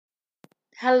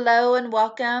Hello and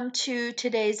welcome to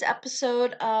today's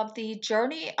episode of the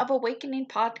Journey of Awakening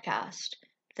podcast,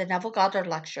 the Neville Goddard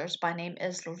Lectures. My name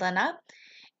is Lena,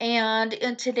 and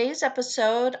in today's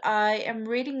episode, I am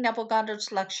reading Neville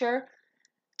Goddard's lecture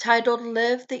titled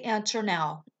Live the Answer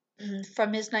Now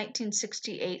from his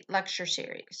 1968 lecture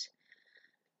series.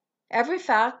 Every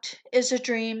fact is a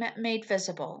dream made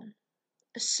visible,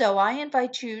 so I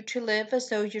invite you to live as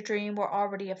though your dream were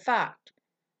already a fact.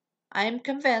 I am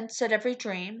convinced that every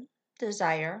dream,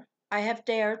 desire, I have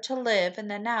dared to live in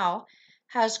the now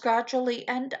has gradually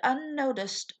and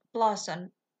unnoticeably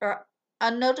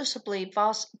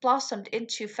blossomed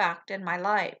into fact in my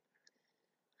life.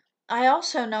 I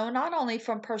also know not only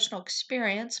from personal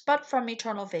experience but from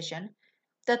eternal vision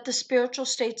that the spiritual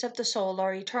states of the soul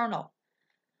are eternal.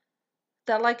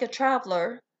 That like a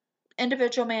traveler,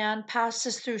 individual man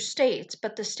passes through states,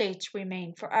 but the states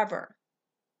remain forever.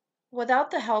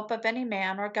 Without the help of any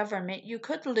man or government, you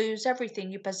could lose everything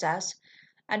you possess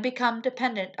and become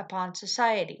dependent upon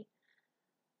society.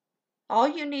 All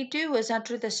you need do is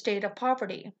enter the state of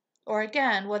poverty. Or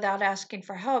again, without asking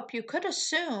for help, you could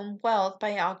assume wealth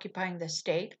by occupying the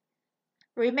state.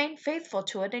 Remain faithful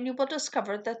to it, and you will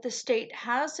discover that the state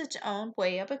has its own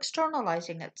way of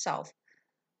externalizing itself.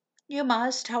 You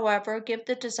must, however, give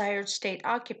the desired state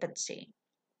occupancy.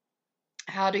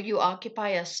 How do you occupy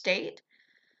a state?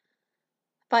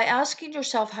 By asking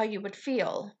yourself how you would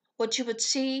feel, what you would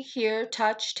see, hear,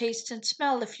 touch, taste, and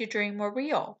smell if your dream were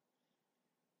real.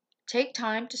 Take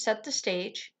time to set the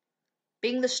stage.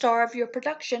 Being the star of your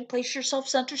production, place yourself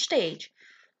center stage.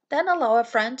 Then allow a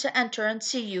friend to enter and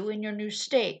see you in your new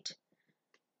state.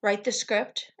 Write the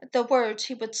script, the words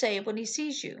he would say when he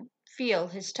sees you. Feel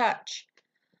his touch.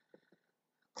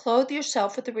 Clothe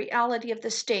yourself with the reality of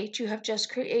the state you have just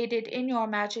created in your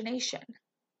imagination.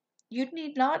 You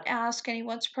need not ask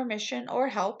anyone's permission or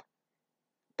help.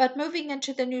 But moving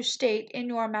into the new state in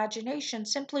your imagination,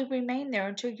 simply remain there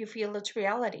until you feel its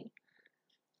reality.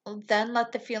 Then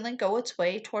let the feeling go its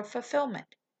way toward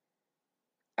fulfillment.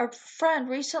 A friend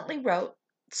recently wrote,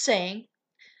 saying,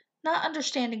 not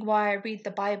understanding why I read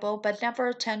the Bible but never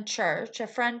attend church, a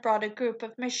friend brought a group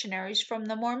of missionaries from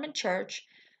the Mormon church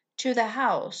to the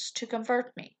house to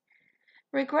convert me.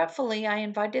 Regretfully, I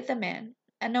invited them in,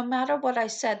 and no matter what I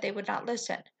said, they would not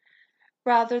listen.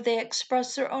 Rather, they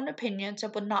expressed their own opinions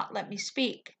and would not let me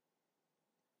speak.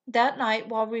 That night,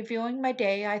 while reviewing my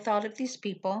day, I thought of these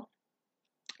people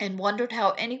and wondered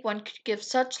how anyone could give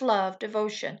such love,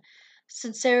 devotion,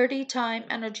 sincerity, time,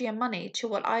 energy, and money to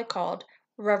what I called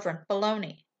reverent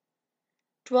baloney.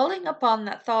 Dwelling upon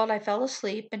that thought, I fell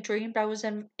asleep and dreamed I was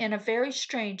in a very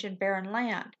strange and barren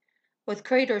land, with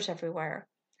craters everywhere.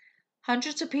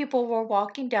 Hundreds of people were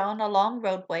walking down a long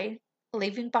roadway,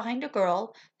 leaving behind a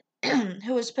girl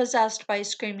who was possessed by a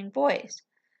screaming voice.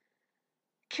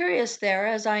 Curious there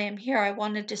as I am here, I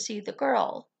wanted to see the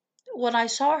girl. When I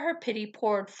saw her, pity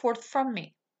poured forth from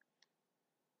me.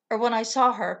 Or when I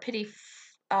saw her,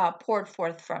 poured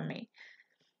forth from me.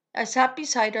 I sat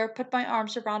beside her, put my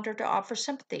arms around her to offer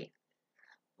sympathy.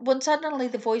 When suddenly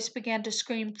the voice began to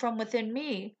scream from within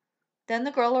me, then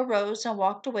the girl arose and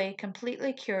walked away,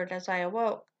 completely cured as I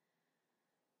awoke.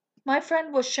 My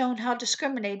friend was shown how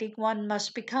discriminating one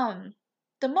must become.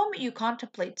 The moment you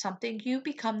contemplate something, you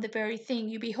become the very thing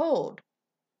you behold.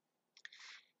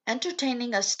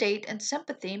 Entertaining a state and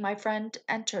sympathy, my friend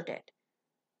entered it.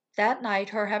 That night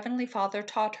her heavenly Father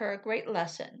taught her a great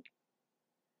lesson.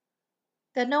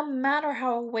 That no matter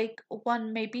how awake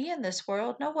one may be in this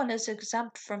world, no one is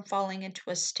exempt from falling into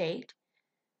a state.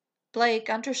 Blake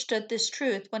understood this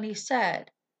truth when he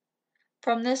said,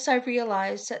 from this I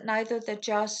realize that neither the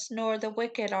just nor the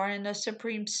wicked are in a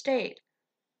supreme state,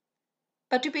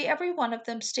 but to be every one of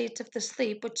them states of the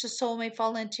sleep which the soul may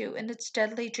fall into in its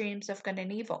deadly dreams of good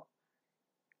and evil.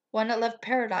 When it left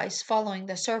paradise following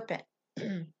the serpent.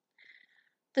 The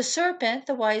serpent,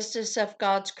 the wisest of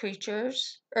God's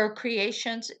creations,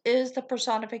 is the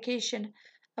personification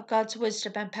of God's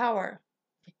wisdom and power.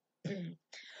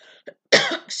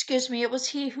 Excuse me, it was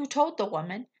he who told the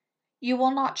woman, you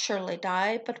will not surely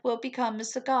die, but will become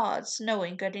as the gods,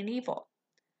 knowing good and evil.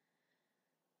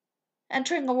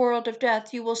 Entering a world of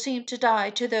death, you will seem to die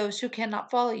to those who cannot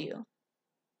follow you,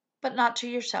 but not to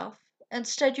yourself.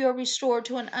 Instead, you are restored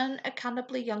to an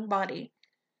unaccountably young body.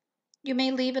 You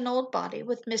may leave an old body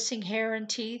with missing hair and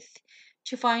teeth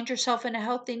to find yourself in a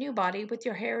healthy new body with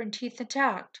your hair and teeth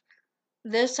intact.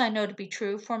 This I know to be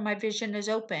true, for my vision is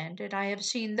opened, and I have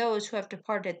seen those who have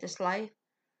departed this life.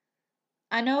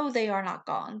 I know they are not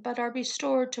gone, but are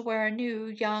restored to wear a new,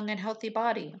 young, and healthy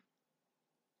body.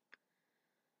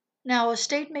 Now, a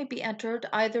state may be entered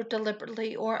either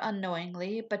deliberately or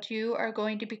unknowingly, but you are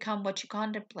going to become what you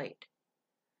contemplate.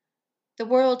 The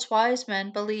world's wise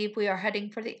men believe we are heading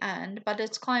for the end, but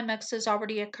its climax has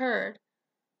already occurred.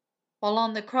 While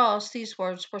on the cross, these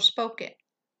words were spoken: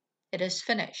 "It is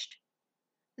finished."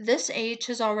 This age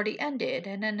has already ended,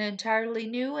 and an entirely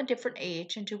new and different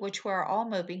age into which we are all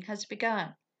moving has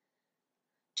begun.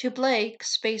 To Blake,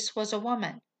 space was a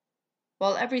woman,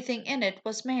 while everything in it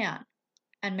was man,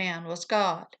 and man was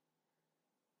God.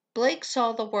 Blake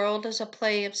saw the world as a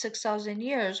play of 6,000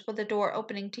 years with a door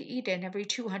opening to Eden every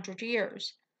 200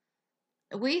 years.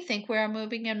 We think we are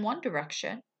moving in one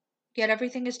direction, yet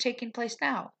everything is taking place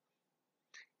now.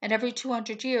 And every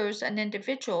 200 years, an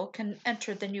individual can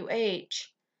enter the new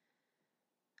age.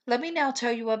 Let me now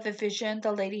tell you of a vision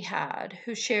the lady had,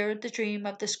 who shared the dream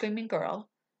of the screaming girl.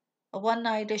 One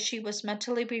night, as she was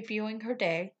mentally reviewing her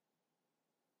day,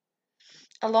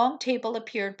 a long table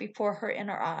appeared before her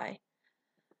inner eye.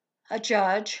 A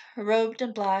judge, robed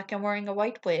in black and wearing a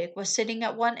white wig, was sitting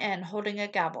at one end holding a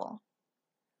gavel.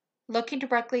 Looking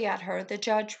directly at her, the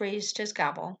judge raised his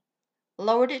gavel,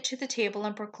 lowered it to the table,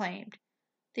 and proclaimed,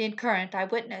 "The incurrent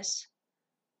eyewitness."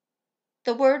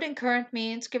 The word incurrent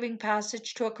means giving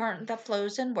passage to a current that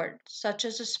flows inward, such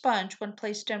as a sponge when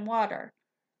placed in water.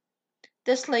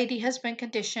 This lady has been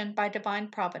conditioned by divine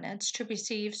providence to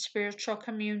receive spiritual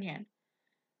communion.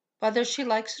 Whether she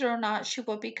likes it or not, she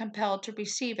will be compelled to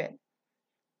receive it,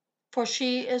 for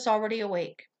she is already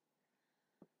awake.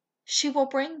 She will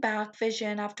bring back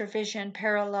vision after vision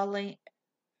paralleling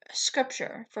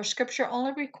Scripture, for Scripture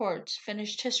only records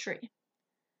finished history.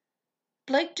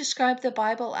 Blake described the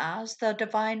Bible as the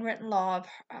divine written law of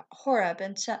Horeb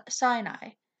and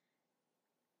Sinai,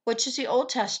 which is the Old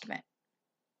Testament,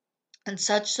 and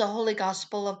such the Holy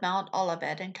Gospel of Mount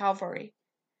Olivet and Calvary,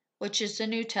 which is the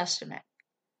New Testament.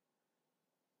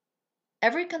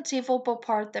 Every conceivable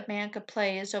part that man could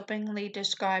play is openly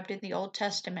described in the Old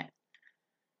Testament,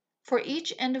 for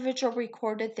each individual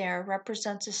recorded there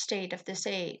represents a state of this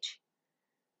age.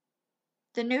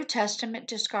 The New Testament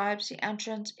describes the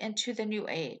entrance into the new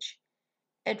age.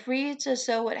 It reads as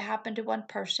though it happened to one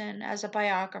person as a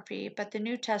biography, but the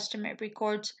New Testament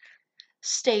records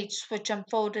states which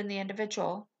unfold in the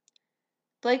individual.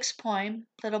 Blake's poem,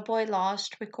 Little Boy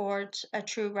Lost, records a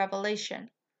true revelation.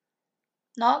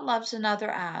 Not loves another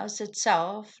as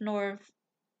itself, nor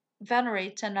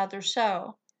venerates another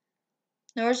so,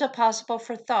 nor is it possible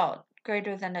for thought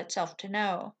greater than itself to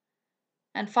know.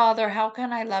 And Father, how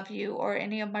can I love you or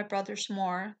any of my brothers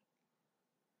more?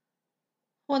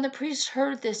 When the priest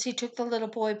heard this, he took the little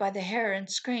boy by the hair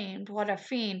and screamed, "What a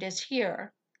fiend is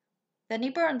here!" Then he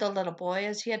burned the little boy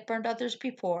as he had burned others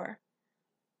before.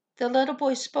 The little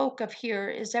boy spoke of "Here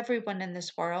is everyone in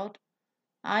this world.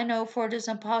 I know, for it is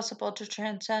impossible to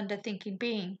transcend a thinking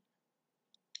being.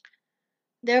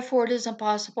 Therefore it is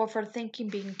impossible for a thinking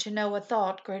being to know a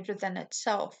thought greater than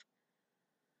itself.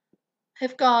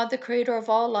 If God, the creator of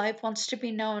all life, wants to be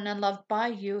known and loved by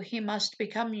you, he must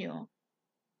become you,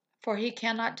 for he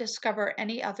cannot discover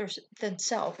any other than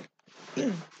self.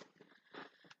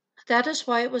 That is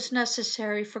why it was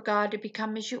necessary for God to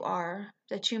become as you are,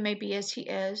 that you may be as he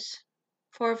is.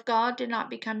 For if God did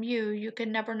not become you, you could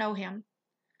never know him.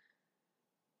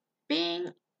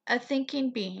 Being a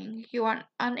thinking being, you are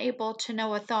unable to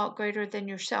know a thought greater than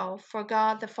yourself, for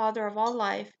God, the Father of all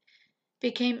life,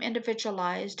 became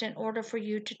individualized in order for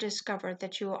you to discover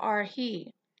that you are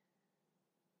he.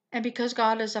 And because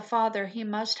God is a father, he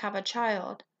must have a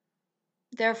child.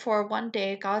 Therefore, one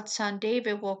day God's son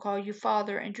David will call you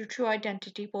father, and your true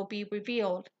identity will be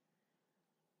revealed.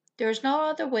 There is no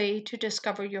other way to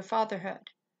discover your fatherhood.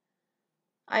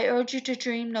 I urge you to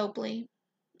dream nobly.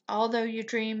 Although your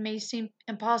dream may seem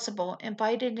impossible,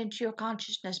 invite it into your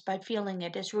consciousness by feeling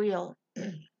it is real.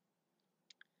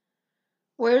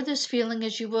 Wear this feeling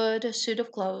as you would a suit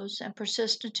of clothes, and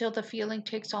persist until the feeling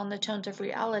takes on the tones of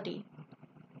reality.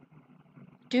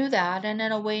 Do that, and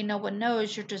in a way no one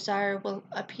knows, your desire will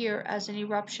appear as an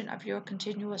eruption of your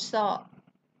continuous thought.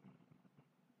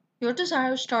 Your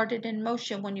desire started in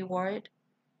motion when you wore it.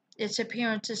 Its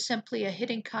appearance is simply a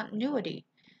hidden continuity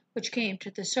which came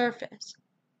to the surface.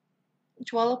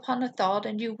 Dwell upon a thought,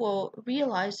 and you will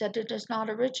realize that it is not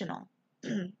original,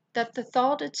 that the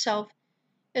thought itself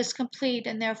is complete,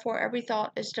 and therefore every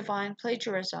thought is divine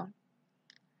plagiarism.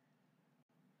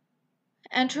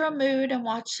 Enter a mood and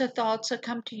watch the thoughts that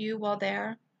come to you while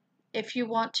there. If you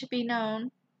want to be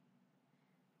known,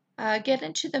 get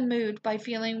into the mood by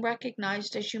feeling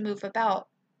recognized as you move about.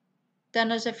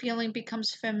 Then, as a feeling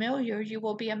becomes familiar, you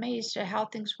will be amazed at how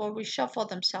things will reshuffle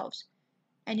themselves,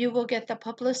 and you will get the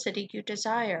publicity you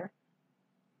desire.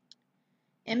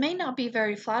 It may not be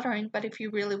very flattering, but if you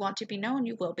really want to be known,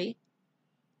 you will be.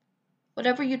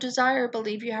 Whatever you desire,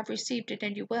 believe you have received it,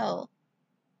 and you will.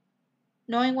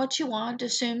 Knowing what you want,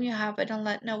 assume you have it and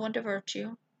let no one divert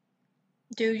you.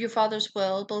 Do your Father's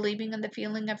will, believing in the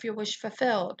feeling of your wish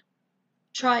fulfilled.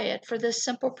 Try it, for this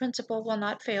simple principle will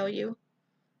not fail you.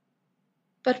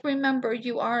 But remember,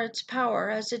 you are its power,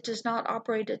 as it does not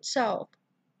operate itself.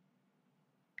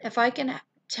 If I can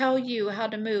tell you how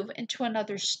to move into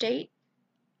another state,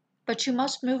 but you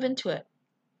must move into it.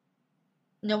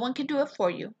 No one can do it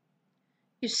for you.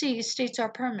 You see, states are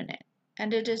permanent,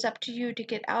 and it is up to you to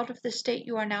get out of the state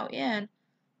you are now in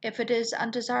if it is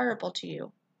undesirable to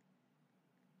you.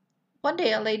 One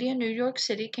day a lady in New York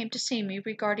City came to see me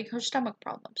regarding her stomach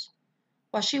problems.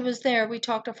 While she was there, we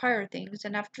talked of higher things,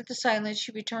 and after the silence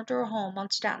she returned to her home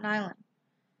on Staten Island.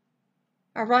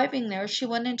 Arriving there, she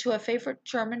went into a favorite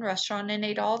German restaurant and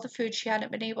ate all the food she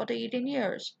hadn't been able to eat in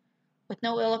years, with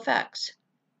no ill effects.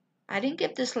 I didn't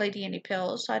give this lady any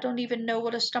pills. I don't even know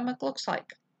what a stomach looks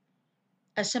like.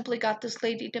 I simply got this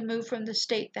lady to move from the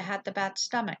state that had the bad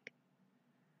stomach.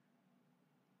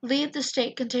 Leave the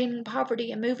state containing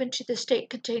poverty and move into the state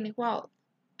containing wealth,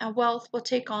 and wealth will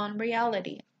take on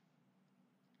reality.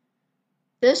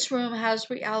 This room has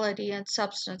reality and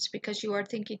substance because you are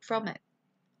thinking from it.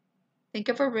 Think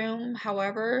of a room,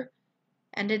 however,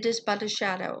 and it is but a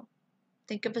shadow.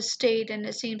 Think of a state, and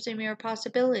it seems a mere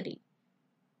possibility.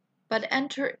 But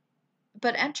enter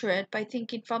it by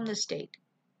thinking from the state,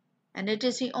 and it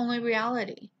is the only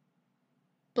reality.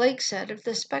 Blake said if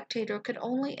the spectator could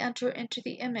only enter into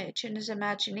the image in his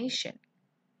imagination,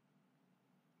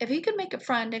 if he could make a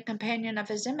friend and companion of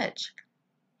his image,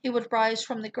 he would rise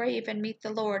from the grave and meet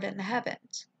the Lord in the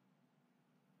heavens.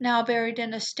 Now buried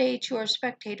in a state, you are a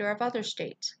spectator of other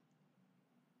states.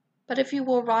 But if you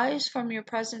will rise from your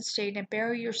present state and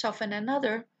bury yourself in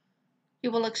another,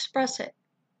 you will express it.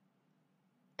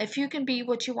 If you can be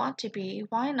what you want to be,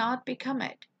 why not become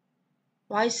it?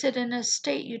 Why sit in a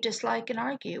state you dislike and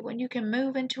argue when you can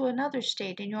move into another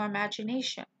state in your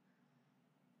imagination?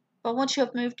 But once you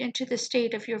have moved into the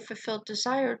state of your fulfilled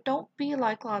desire, don't be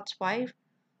like Lot's wife.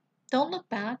 Don't look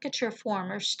back at your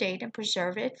former state and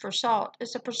preserve it, for salt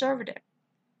is a preservative.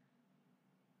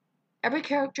 Every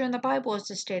character in the Bible is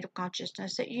a state of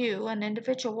consciousness that you, an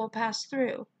individual, will pass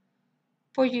through,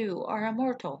 for you are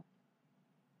immortal.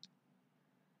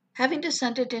 Having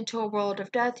descended into a world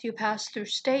of death, you pass through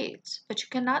states, but you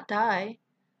cannot die.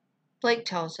 Blake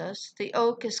tells us, the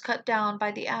oak is cut down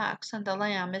by the axe, and the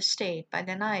lamb is stayed by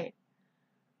the knife.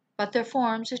 But their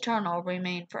forms eternal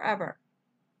remain forever.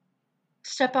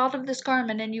 Step out of this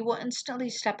garment and you will instantly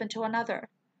step into another.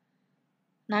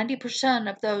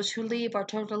 90% of those who leave are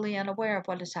totally unaware of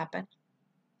what has happened.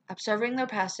 Observing their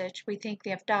passage, we think they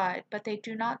have died, but they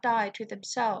do not die to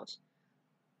themselves.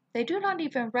 They do not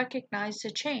even recognize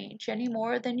the change any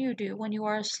more than you do when you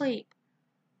are asleep.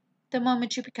 The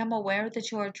moment you become aware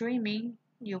that you are dreaming,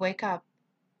 you wake up.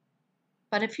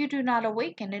 But if you do not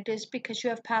awaken, it is because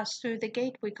you have passed through the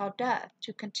gate we call death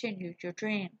to continue your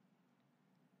dream.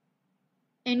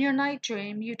 In your night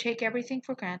dream, you take everything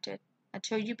for granted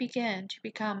until you begin to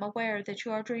become aware that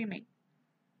you are dreaming.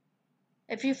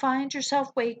 If you find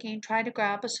yourself waking, try to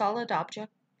grab a solid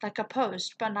object, like a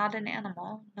post, but not an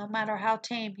animal, no matter how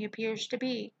tame he appears to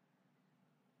be.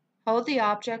 Hold the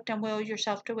object and will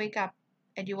yourself to wake up,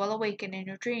 and you will awaken in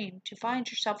your dream to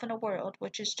find yourself in a world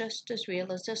which is just as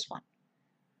real as this one.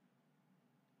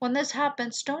 When this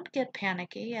happens, don't get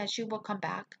panicky, as you will come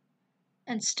back.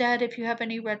 Instead, if you have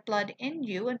any red blood in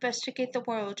you, investigate the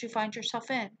world you find yourself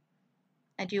in,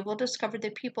 and you will discover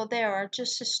that people there are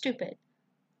just as stupid,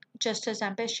 just as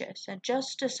ambitious, and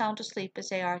just as sound asleep as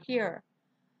they are here.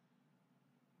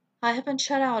 I have been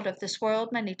shut out of this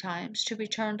world many times, to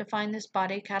return to find this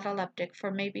body cataleptic for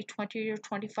maybe 20 or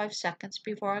 25 seconds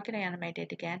before I get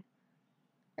animated again.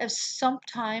 If some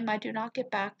time I do not get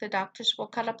back, the doctors will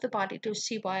cut up the body to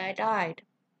see why I died.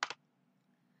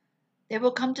 They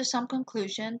will come to some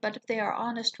conclusion, but if they are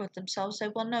honest with themselves, they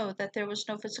will know that there was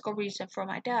no physical reason for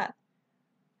my death.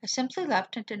 I simply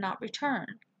left and did not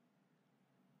return.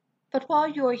 But while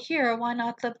you are here, why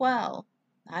not live well?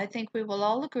 I think we will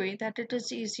all agree that it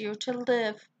is easier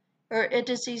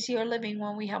living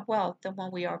when we have wealth than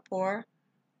when we are poor.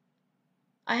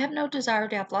 I have no desire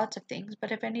to have lots of things,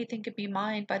 but if anything can be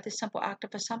mine by the simple act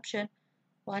of assumption,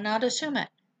 why not assume it?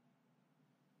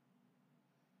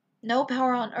 No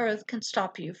power on earth can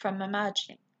stop you from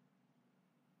imagining.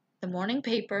 The morning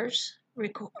paper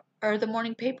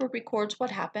records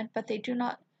what happened, but they do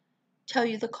not tell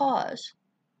you the cause.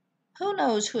 Who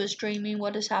knows who is dreaming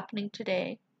what is happening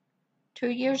today? 2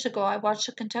 years ago, I watched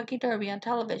the Kentucky Derby on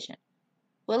television.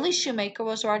 Willie Shoemaker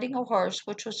was riding a horse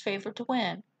which was favored to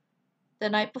win. The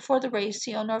night before the race,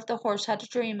 the owner of the horse had a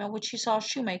dream in which he saw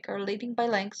Shoemaker, leading by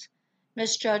lengths,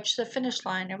 misjudge the finish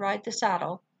line and ride the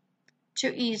saddle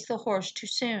to ease the horse too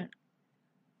soon.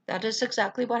 That is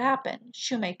exactly what happened.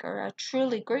 Shoemaker, a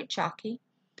truly great jockey,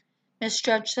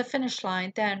 misjudged the finish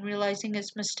line, then, realizing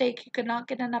his mistake, he could not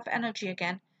get enough energy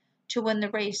again to win the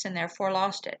race and therefore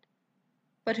lost it.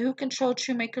 But who controlled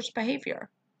Shoemaker's behavior?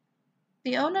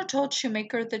 The owner told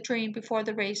Shoemaker the dream before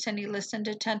the race and he listened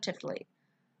attentively.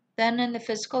 Then, in the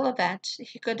physical event,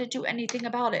 he couldn't do anything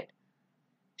about it.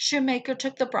 Shoemaker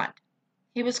took the brunt.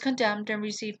 He was condemned and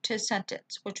received his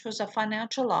sentence, which was a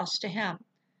financial loss to him.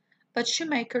 But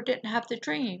Shoemaker didn't have the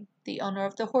dream, the owner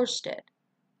of the horse did.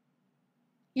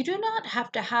 You do not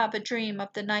have to have a dream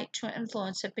of the night to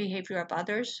influence the behavior of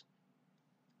others.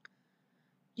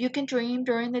 You can dream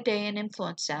during the day and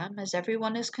influence them, as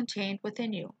everyone is contained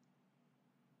within you.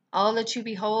 All that you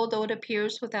behold, though it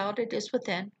appears without, it is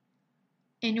within,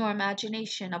 in your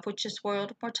imagination, of which this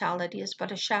world of mortality is but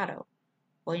a shadow.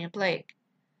 William Blake.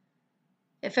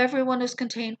 If everyone is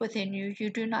contained within you, you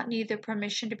do not need their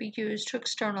permission to be used to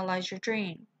externalize your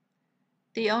dream.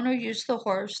 The owner used the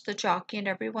horse, the jockey, and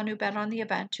everyone who bet on the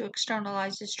event to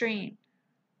externalize his dream.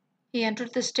 He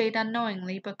entered the state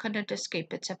unknowingly, but couldn't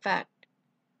escape its effect.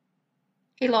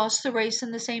 He lost the race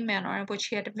in the same manner in which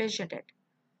he had envisioned it.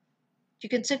 You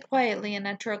can sit quietly and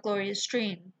enter a glorious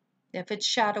dream. If it's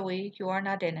shadowy, you are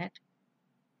not in it.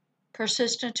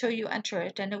 Persist until you enter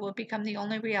it, and it will become the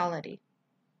only reality.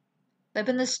 Live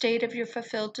in the state of your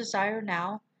fulfilled desire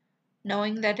now,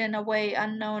 knowing that in a way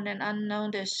unknown and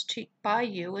unnoticed by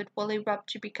you, it will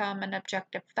erupt to become an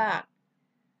objective fact.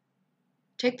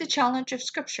 Take the challenge of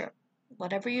Scripture.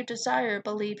 Whatever you desire,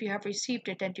 believe you have received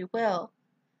it, and you will.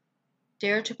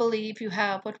 Dare to believe you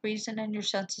have what reason and your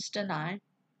senses deny.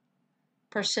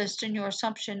 Persist in your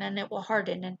assumption, and it will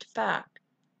harden into fact.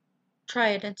 Try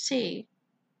it and see.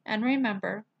 And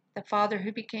remember, the Father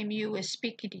who became you is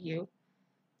speaking to you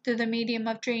through the medium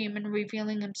of dream and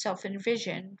revealing himself in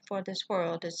vision, for this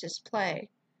world is his play.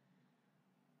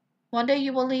 One day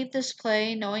you will leave this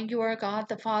play, knowing you are God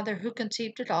the Father who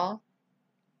conceived it all.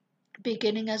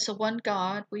 Beginning as the one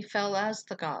God, we fell as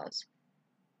the gods.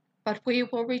 But we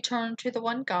will return to the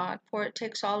one God, for it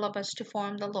takes all of us to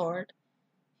form the Lord.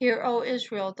 Hear, O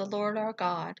Israel, the Lord our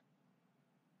God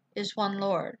is one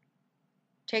Lord.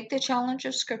 Take the challenge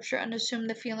of Scripture and assume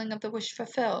the feeling of the wish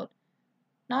fulfilled,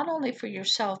 not only for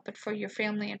yourself, but for your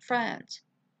family and friends.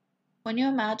 When you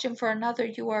imagine for another,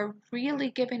 you are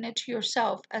really giving it to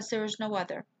yourself, as there is no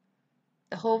other.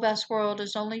 The whole vast world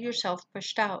is only yourself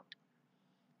pushed out.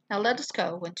 Now let us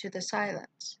go into the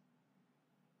silence.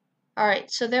 All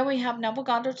right, so there we have Neville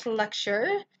Goddard's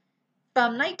lecture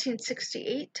from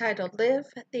 1968 titled Live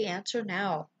the Answer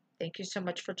Now. Thank you so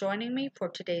much for joining me for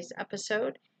today's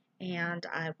episode, and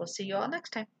I will see you all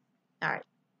next time. All right,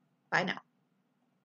 bye now.